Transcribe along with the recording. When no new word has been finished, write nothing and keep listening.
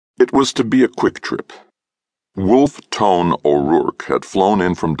It was to be a quick trip. Wolfe Tone O'Rourke had flown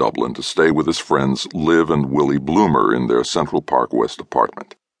in from Dublin to stay with his friends Liv and Willie Bloomer in their Central Park West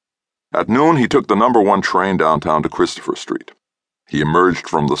apartment. At noon, he took the number 1 train downtown to Christopher Street. He emerged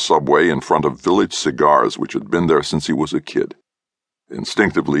from the subway in front of Village Cigars, which had been there since he was a kid.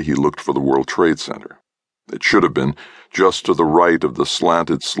 Instinctively, he looked for the World Trade Center. It should have been just to the right of the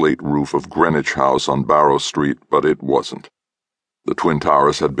slanted slate roof of Greenwich House on Barrow Street, but it wasn't. The Twin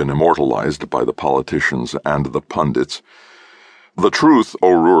Towers had been immortalized by the politicians and the pundits. The truth,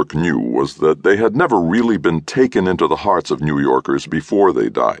 O'Rourke knew, was that they had never really been taken into the hearts of New Yorkers before they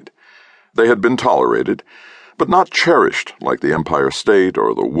died. They had been tolerated, but not cherished like the Empire State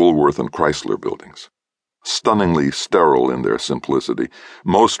or the Woolworth and Chrysler buildings. Stunningly sterile in their simplicity,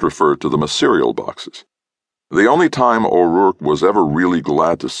 most referred to them as cereal boxes. The only time O'Rourke was ever really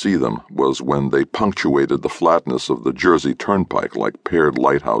glad to see them was when they punctuated the flatness of the Jersey Turnpike like paired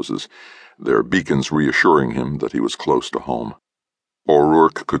lighthouses, their beacons reassuring him that he was close to home.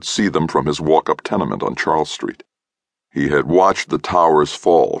 O'Rourke could see them from his walk-up tenement on Charles Street. He had watched the towers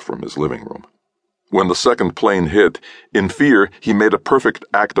fall from his living room. When the second plane hit, in fear, he made a perfect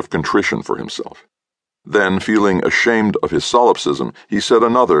act of contrition for himself. Then, feeling ashamed of his solipsism, he said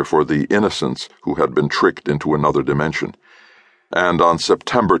another for the innocents who had been tricked into another dimension. And on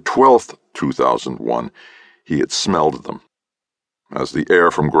September 12th, 2001, he had smelled them. As the air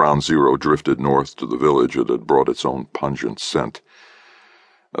from Ground Zero drifted north to the village, it had brought its own pungent scent.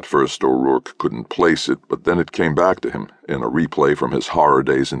 At first, O'Rourke couldn't place it, but then it came back to him in a replay from his horror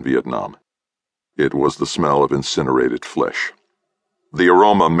days in Vietnam. It was the smell of incinerated flesh. The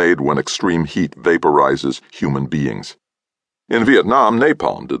aroma made when extreme heat vaporizes human beings. In Vietnam,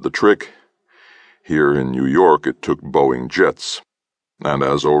 napalm did the trick. Here in New York, it took Boeing jets. And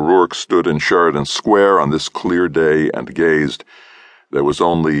as O'Rourke stood in Sheridan Square on this clear day and gazed, there was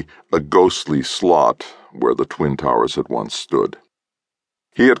only a ghostly slot where the Twin Towers had once stood.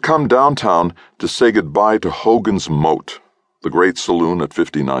 He had come downtown to say goodbye to Hogan's Moat, the great saloon at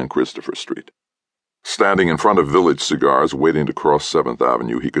 59 Christopher Street. Standing in front of Village Cigars, waiting to cross 7th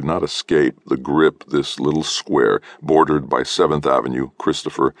Avenue, he could not escape the grip this little square, bordered by 7th Avenue,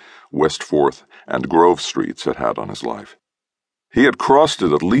 Christopher, West 4th, and Grove Streets, had had on his life. He had crossed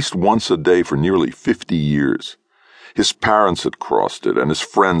it at least once a day for nearly 50 years. His parents had crossed it, and his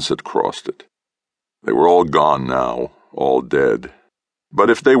friends had crossed it. They were all gone now, all dead.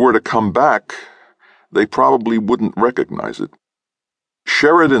 But if they were to come back, they probably wouldn't recognize it.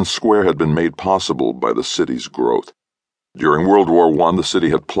 Sheridan Square had been made possible by the city's growth. During World War I, the city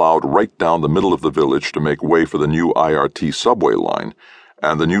had plowed right down the middle of the village to make way for the new IRT subway line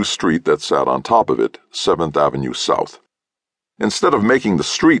and the new street that sat on top of it, 7th Avenue South. Instead of making the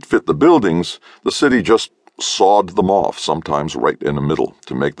street fit the buildings, the city just sawed them off, sometimes right in the middle,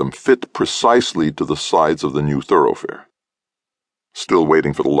 to make them fit precisely to the sides of the new thoroughfare. Still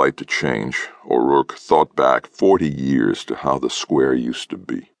waiting for the light to change, O'Rourke thought back 40 years to how the square used to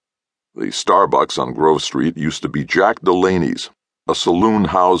be. The Starbucks on Grove Street used to be Jack Delaney's, a saloon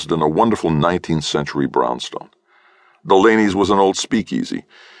housed in a wonderful 19th century brownstone. Delaney's was an old speakeasy,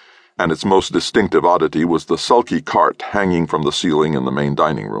 and its most distinctive oddity was the sulky cart hanging from the ceiling in the main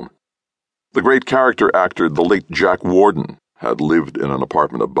dining room. The great character actor, the late Jack Warden, had lived in an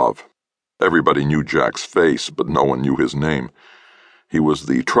apartment above. Everybody knew Jack's face, but no one knew his name. He was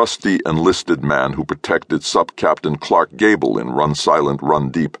the trusty enlisted man who protected Sub-Captain Clark Gable in Run Silent,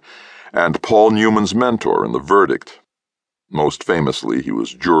 Run Deep, and Paul Newman's mentor in The Verdict. Most famously, he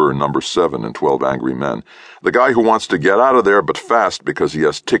was juror number 7 in 12 Angry Men, the guy who wants to get out of there but fast because he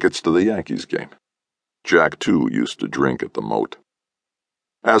has tickets to the Yankees game. Jack, too, used to drink at the Moat.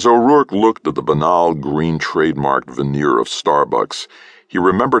 As O'Rourke looked at the banal green trademarked veneer of Starbucks, he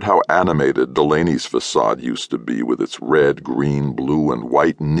remembered how animated Delaney's facade used to be with its red, green, blue, and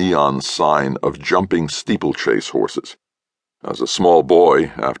white neon sign of jumping steeplechase horses. As a small boy,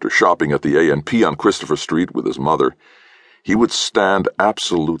 after shopping at the A&P on Christopher Street with his mother, he would stand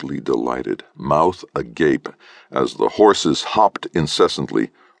absolutely delighted, mouth agape, as the horses hopped incessantly,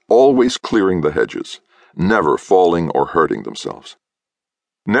 always clearing the hedges, never falling or hurting themselves.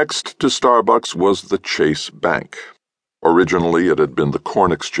 Next to Starbucks was the Chase Bank. Originally, it had been the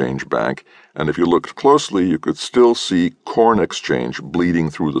Corn Exchange Bank, and if you looked closely, you could still see Corn Exchange bleeding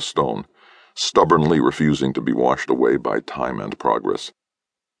through the stone, stubbornly refusing to be washed away by time and progress.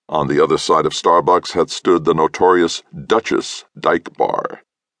 On the other side of Starbucks had stood the notorious Duchess Dyke Bar.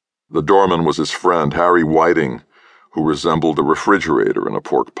 The doorman was his friend, Harry Whiting, who resembled a refrigerator in a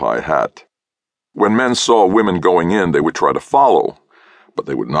pork pie hat. When men saw women going in, they would try to follow, but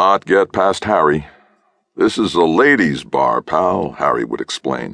they would not get past Harry. "This is a ladies' bar, pal," Harry would explain.